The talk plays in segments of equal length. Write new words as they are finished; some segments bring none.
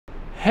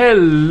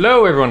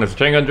Hello everyone, it's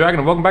King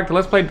Dragon and welcome back to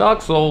Let's Play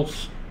Dark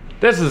Souls.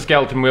 This is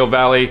Skeleton Wheel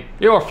Valley.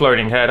 You're a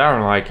floating head, I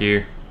don't like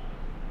you.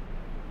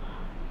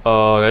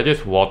 Oh, they're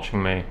just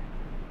watching me.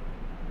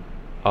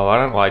 Oh, I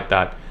don't like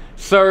that.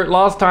 So,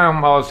 last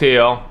time I was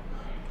here,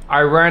 I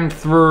ran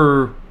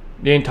through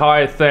the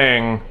entire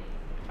thing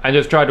and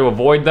just tried to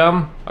avoid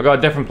them. I got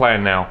a different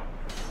plan now.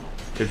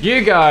 Because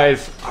you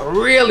guys are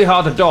really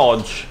hard to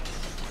dodge.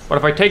 But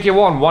if I take you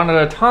on one at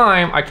a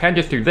time, I can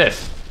just do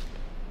this.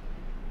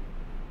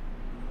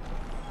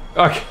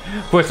 Okay,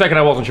 for a second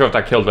I wasn't sure if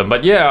that killed them,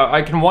 but yeah,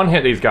 I can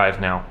one-hit these guys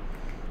now.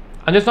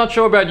 I'm just not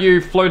sure about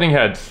you floating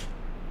heads.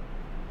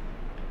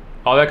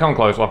 Oh, they're coming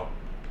closer.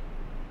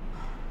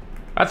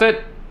 That's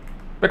it.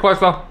 Bit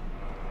closer.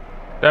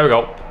 There we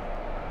go.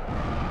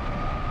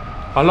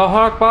 Allah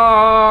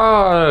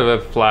Akbar!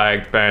 The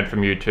flagged, banned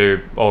from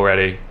YouTube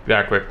already,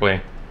 that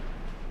quickly.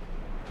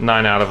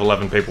 9 out of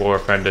 11 people were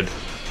offended.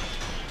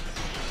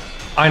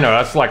 I know,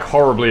 that's like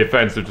horribly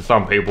offensive to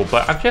some people,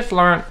 but I've just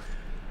learned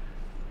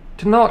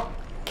to not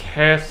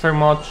care so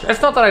much.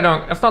 It's not that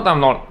I'm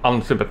not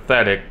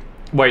unsympathetic.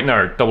 Wait,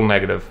 no, double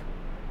negative.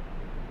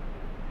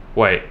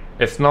 Wait,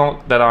 it's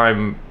not that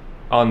I'm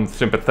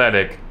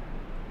unsympathetic.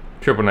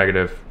 Triple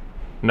negative.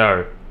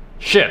 No.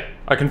 Shit,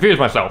 I confused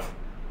myself.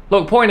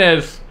 Look, point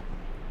is,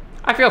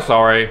 I feel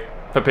sorry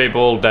for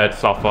people that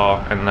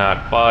suffer and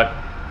that, but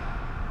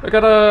you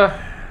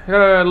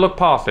gotta look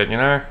past it, you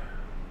know?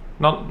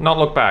 Not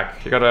look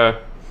back. You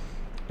gotta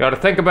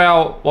think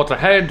about what's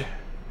ahead.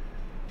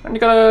 And you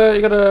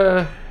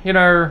gotta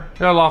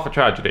laugh at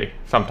tragedy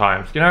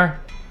sometimes, you know?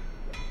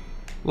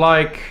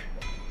 Like,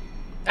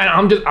 and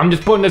I'm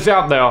just putting this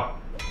out there.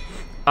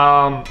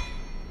 A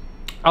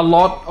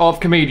lot of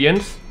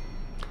comedians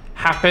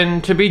happen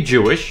to be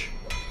Jewish,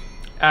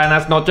 and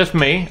that's not just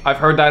me. I've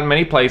heard that in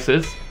many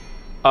places.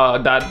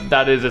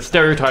 That is a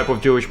stereotype of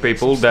Jewish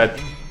people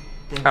that,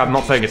 I'm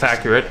not saying it's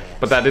accurate,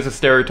 but that is a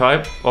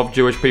stereotype of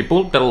Jewish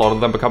people, that a lot of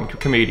them become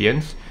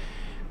comedians.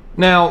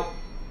 Now,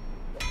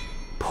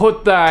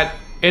 put that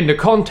into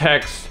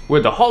context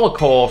with the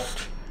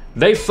Holocaust.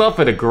 They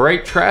suffered a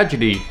great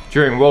tragedy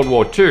during World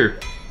War II.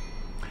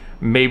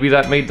 Maybe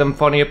that made them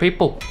funnier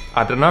people.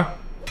 I don't know.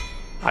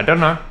 I don't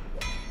know.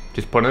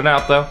 Just putting it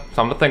out there.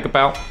 Something to think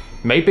about.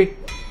 Maybe.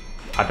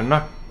 I don't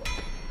know.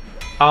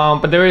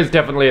 But there is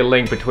definitely a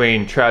link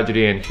between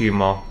tragedy and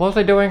humor. What was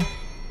I doing?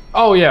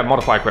 Oh yeah,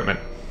 modify equipment.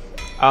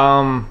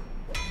 I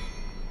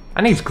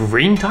need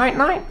green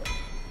titanite?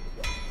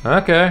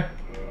 Okay.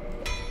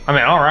 I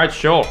mean, alright,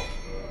 sure.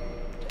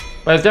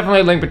 But there's definitely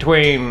a link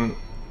between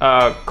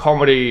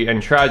comedy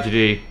and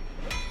tragedy.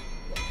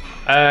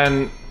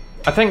 And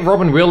I think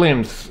Robin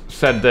Williams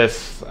said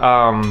this.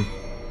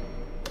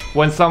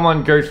 When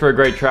someone goes through a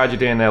great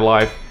tragedy in their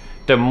life,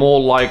 they're more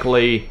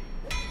likely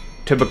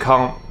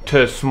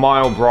to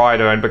smile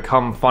brighter and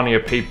become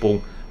funnier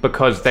people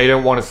because they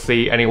don't want to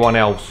see anyone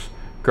else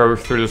go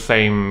through the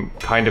same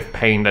kind of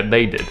pain that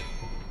they did.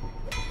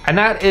 And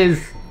that is,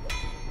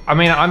 I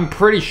mean, I'm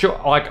pretty sure,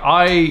 like,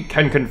 I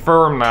can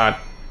confirm that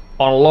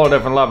on a lot of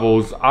different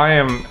levels. I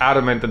am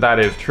adamant that that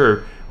is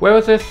true. Where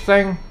was this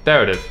thing?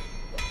 There it is.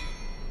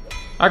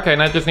 Okay, and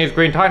that just needs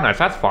green titanites.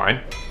 That's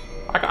fine.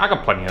 I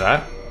got plenty of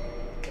that.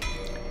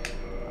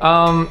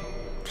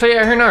 So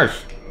yeah, who knows?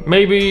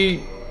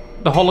 Maybe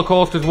the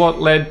Holocaust is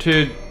what led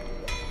to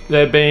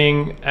there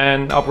being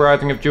an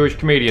uprising of Jewish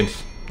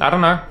comedians. I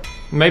don't know.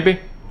 Maybe.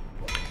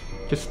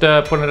 Just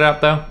putting it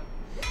out there.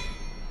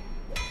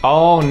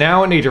 Oh,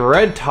 now it needs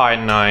red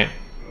titanite.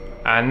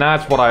 And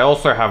that's what I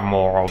also have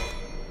more of.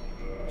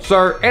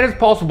 So, it is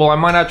possible I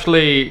might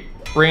actually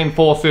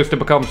reinforce this to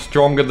become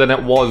stronger than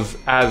it was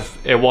as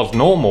it was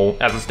normal,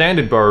 as a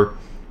standard bow.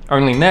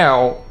 Only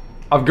now,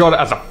 I've got it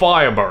as a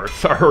fire bow,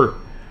 so...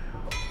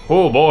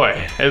 Oh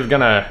boy, it's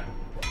gonna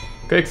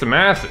kick some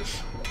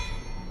asses.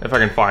 If I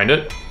can find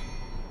it.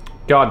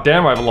 God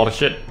damn, I have a lot of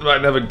shit that I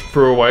never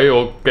threw away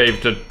or gave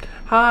to...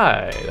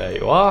 Hi, there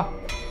you are.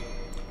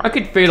 I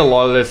could feed a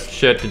lot of this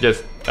shit to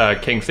just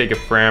Kingseeker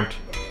Framped.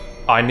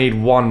 I need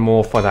one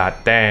more for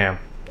that, damn.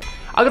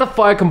 I got a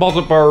fire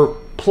composite bow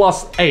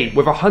 +8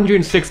 with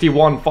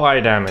 161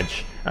 fire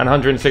damage and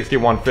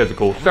 161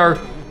 physical.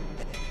 So,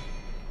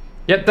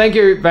 yeah, thank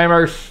you,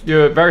 Vamos.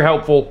 You're very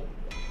helpful.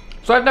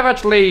 So I've never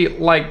actually,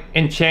 like,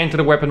 enchanted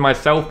a weapon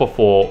myself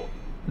before.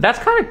 That's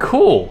kind of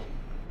cool.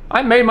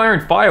 I made my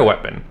own fire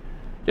weapon.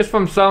 Just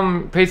from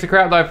some piece of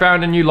crap that I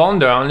found in New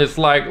London. I'm just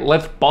like,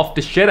 let's buff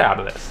the shit out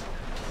of this.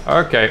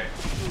 Okay.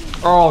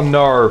 Oh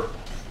no.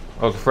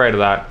 I was afraid of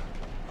that.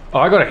 Oh,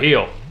 I gotta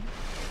heal.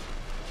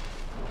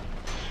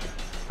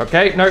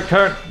 Okay, no,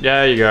 turn.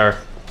 There you go.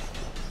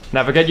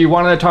 Now forget you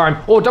one at a time.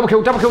 Oh, double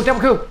kill, double kill,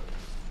 double kill.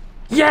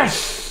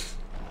 Yes!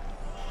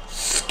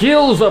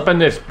 Skills up in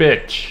this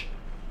bitch.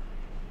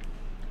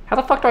 How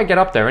the fuck do I get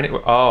up there anyway?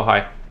 Oh,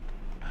 hi.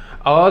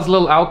 Oh, there's a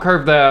little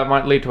alcove there that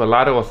might lead to a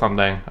ladder or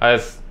something. I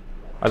was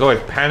always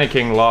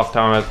panicking last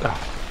time.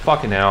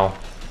 Fucking hell.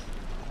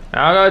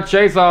 Now I gotta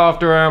chase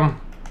after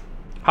him.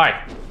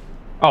 Hi.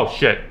 Oh,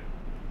 shit.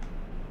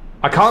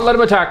 I can't let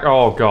him attack.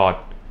 Oh, God.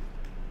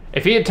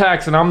 If he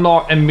attacks and I'm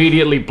not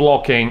immediately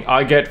blocking,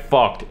 I get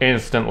fucked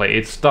instantly.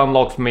 It stun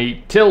locks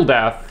me till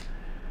death.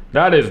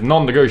 That is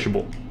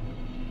non-negotiable.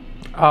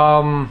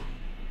 No,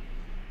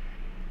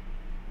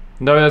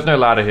 there's no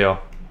ladder here.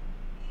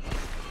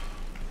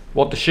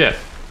 What the shit?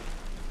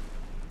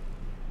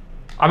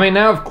 I mean,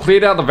 now I've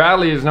cleared out the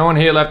valley. There's no one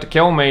here left to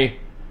kill me.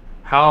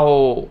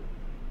 How?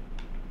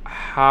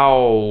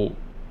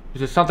 Is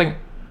there something?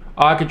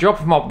 Oh, I could drop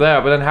from up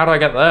there, but then how do I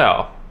get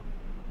there?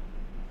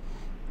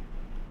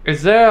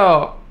 Is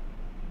there...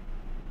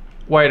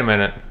 Wait a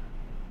minute.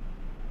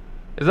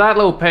 Is that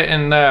little pit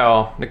in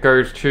there that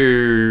goes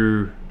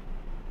to...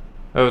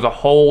 There was a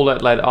hole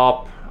that led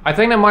up. I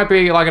think there might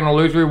be like an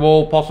illusory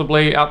wall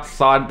possibly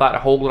outside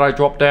that hole that I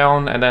dropped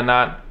down, and then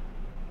that...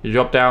 You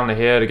drop down to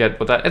here to get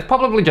with that. It's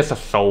probably just a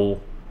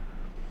soul.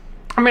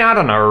 I mean, I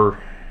don't know.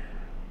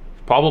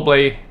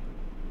 Probably.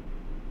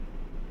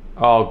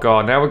 Oh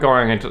god, now we're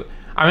going into...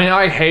 I mean,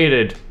 I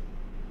hated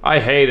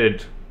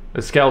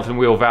the Skeleton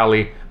Wheel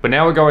Valley, but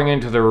now we're going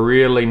into the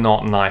really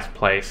not nice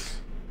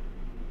place.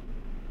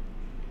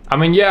 I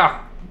mean,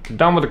 yeah,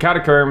 done with the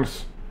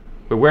catacombs.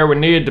 We're where we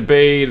needed to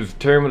be. There's the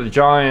Tomb of the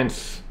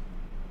Giants.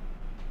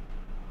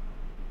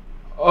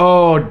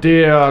 Oh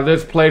dear,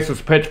 this place was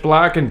pitch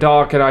black and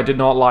dark and I did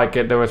not like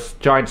it. There was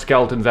giant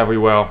skeletons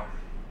everywhere.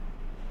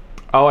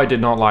 Oh, I did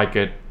not like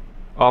it.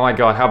 Oh my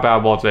god, how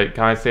bad was it?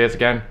 Can I see this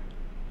again?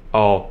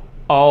 Oh,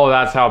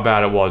 that's how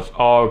bad it was.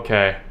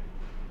 Okay.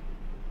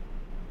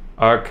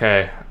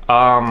 Okay.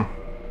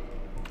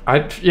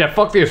 Yeah,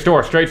 fuck the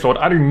Historic Straight Sword.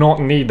 I do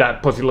not need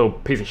that pussy little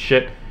piece of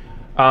shit.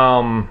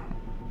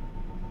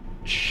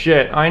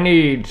 Shit, I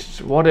need...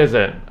 What is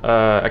it?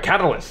 A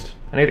catalyst.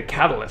 I need a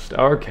catalyst.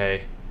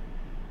 Okay.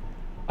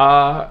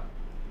 I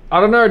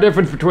don't know the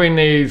difference between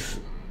these.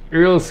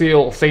 Real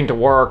Seal seemed to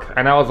work,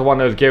 and that was the one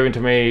that was given to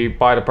me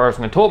by the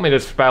person that taught me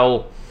this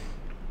spell.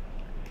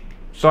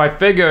 So I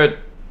figured...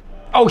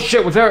 Oh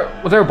shit, was there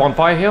a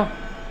bonfire here?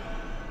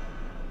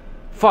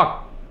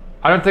 Fuck.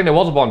 I don't think there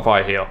was a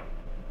bonfire here.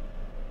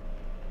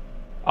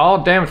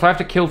 Oh damn, so I have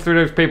to kill through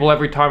those people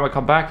every time I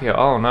come back here.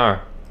 Oh no.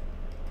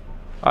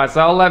 Alright, so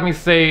that'll let me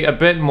see a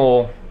bit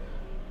more.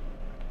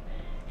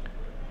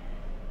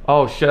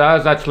 Oh shit, that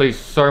is actually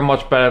so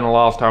much better than the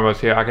last time I was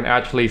here. I can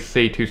actually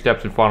see 2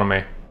 steps in front of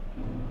me.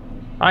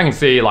 I can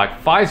see like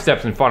 5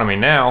 steps in front of me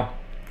now.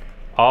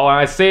 Oh,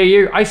 I see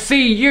you. I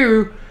see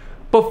you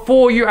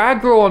before you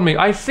aggro on me.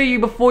 I see you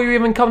before you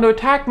even come to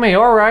attack me.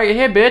 Alright,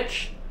 here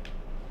bitch.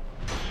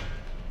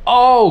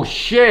 Oh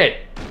shit.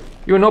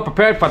 You were not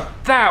prepared for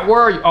that,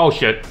 were you? Oh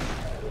shit.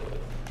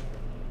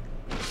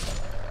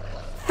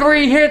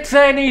 3 hits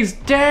and he's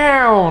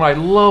down. I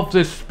love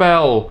this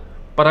spell.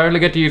 But I only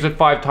get to use it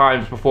 5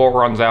 times before it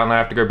runs out and I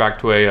have to go back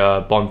to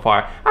a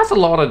bonfire. That's a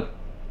lot of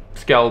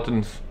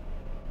skeletons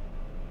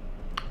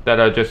that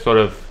are just sort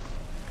of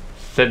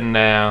sitting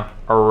there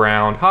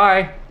around.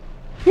 Hi.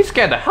 You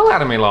scared the hell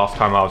out of me last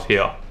time I was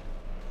here.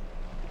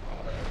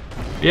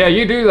 Yeah,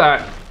 you do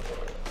that.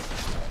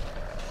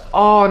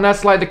 Oh, and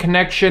that's like the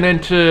connection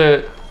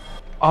into...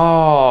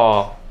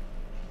 Oh.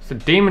 It's the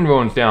demon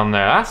ruins down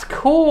there. That's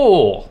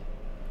cool.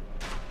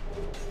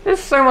 This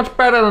is so much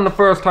better than the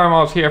first time I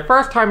was here.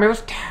 First time it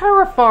was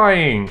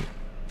terrifying.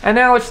 And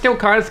now it's still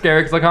kind of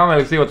scary because I can't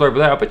really see what's over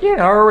there. But you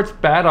know, it's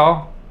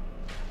better.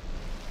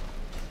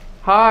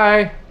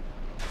 Hi. You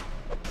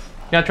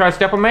gonna try to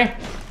step on me?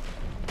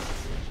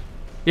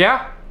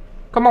 Yeah?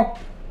 Come on.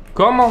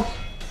 Come on.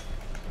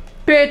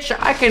 Bitch,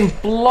 I can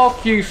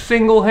block you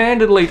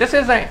single-handedly. This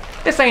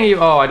ain't even...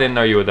 Oh, I didn't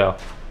know you were there.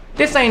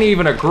 This ain't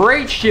even a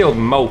great shield,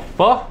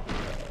 mofa.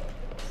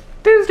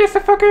 This is just a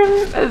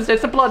fucking...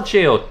 It's a blood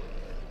shield.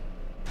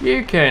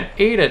 You can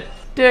eat it,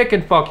 dick,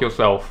 and fuck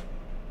yourself.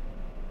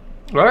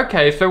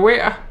 Okay, so we...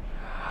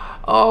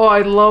 Oh,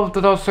 I love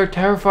that I was so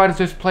terrified of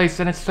this place,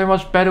 and it's so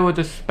much better with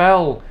this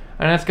spell.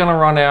 And it's gonna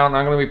run out, and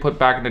I'm gonna be put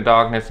back into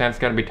darkness, and it's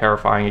gonna be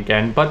terrifying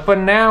again. But for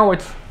now,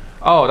 it's...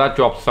 Oh, that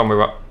drops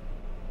somewhere up.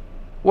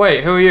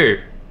 Wait, who are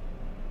you?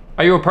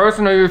 Are you a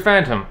person or are you a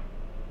phantom?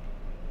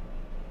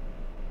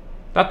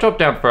 That dropped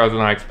down further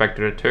than I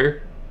expected it to.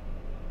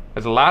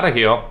 There's a ladder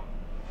here.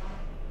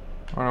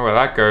 I don't know where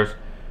that goes.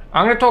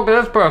 I'm gonna talk to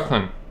this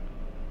person.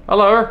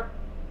 Hello?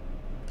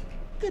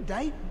 Good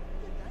day.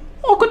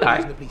 Oh, good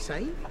day.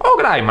 Oh,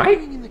 good day, mate.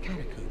 In the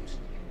catacombs.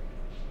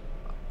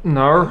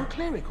 No.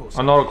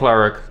 I'm not a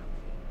cleric.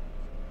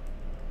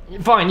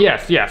 Fine,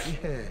 yes. Yes.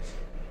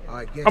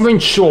 I mean,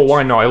 sure,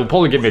 why not? It'll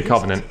probably give me a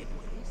covenant.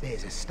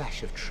 There's a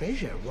stash of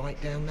treasure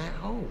right down that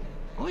hole.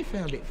 I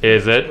found it first.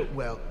 Is it?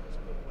 Well,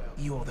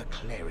 you're the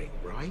cleric,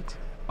 right?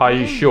 Are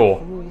you sure?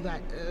 For all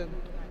that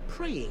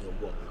praying and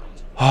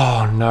whatnot.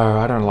 Oh no,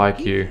 I don't like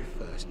you.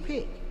 First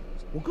pick.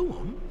 Well, go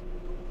on.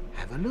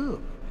 Have a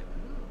look.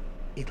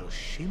 It'll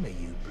shimmer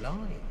you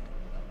blind.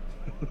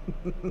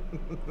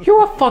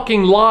 You're a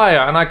fucking liar,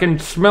 and I can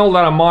smell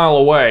that a mile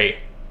away.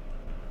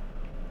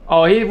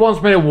 Oh, he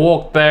wants me to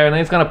walk there, and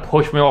he's gonna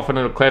push me off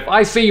into the cliff.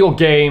 I see your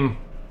game.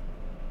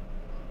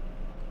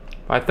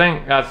 I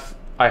think that's...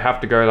 I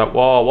have to go that...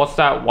 Whoa, what's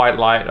that white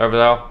light over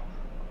there?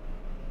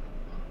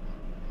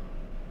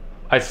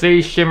 I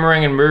see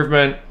shimmering and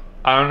movement.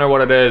 I don't know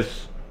what it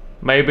is.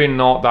 Maybe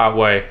not that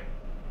way.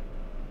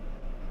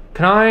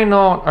 Can I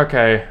not?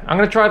 Okay, I'm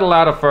gonna try the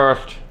ladder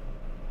first.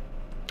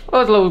 Oh,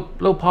 there's a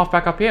little path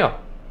back up here.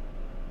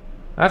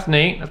 That's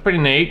neat. That's pretty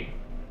neat.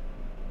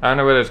 I don't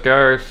know where this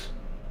goes.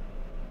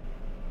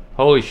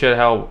 Holy shit,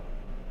 how...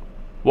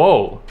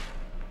 Whoa.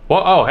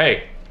 What? Oh,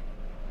 hey.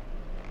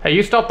 Hey,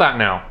 you stop that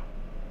now.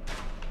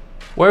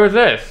 Where is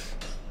this?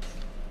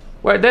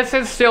 Wait, this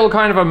is still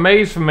kind of a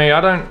maze for me. I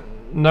don't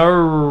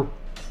know...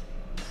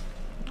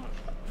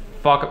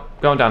 Fuck,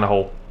 going down the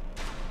hole.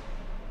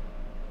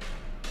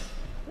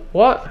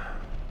 What?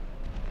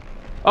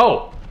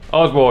 Oh,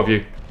 there's more of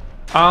you.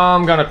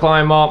 I'm gonna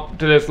climb up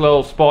to this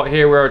little spot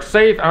here where it's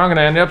safe, and I'm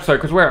gonna end the episode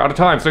because we're out of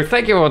time. So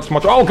thank you everyone so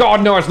much. Oh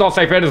god, no, it's not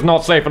safe. It is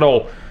not safe at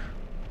all.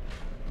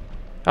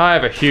 I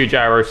have a huge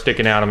arrow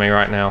sticking out of me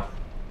right now.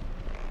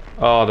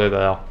 Oh, there they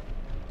are.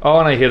 Oh,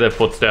 and I hear their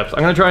footsteps. I'm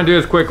gonna try and do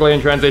this quickly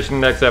and transition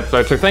to the next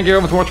episode. So thank you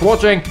everyone so much for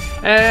watching,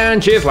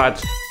 and cheers,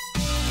 lads.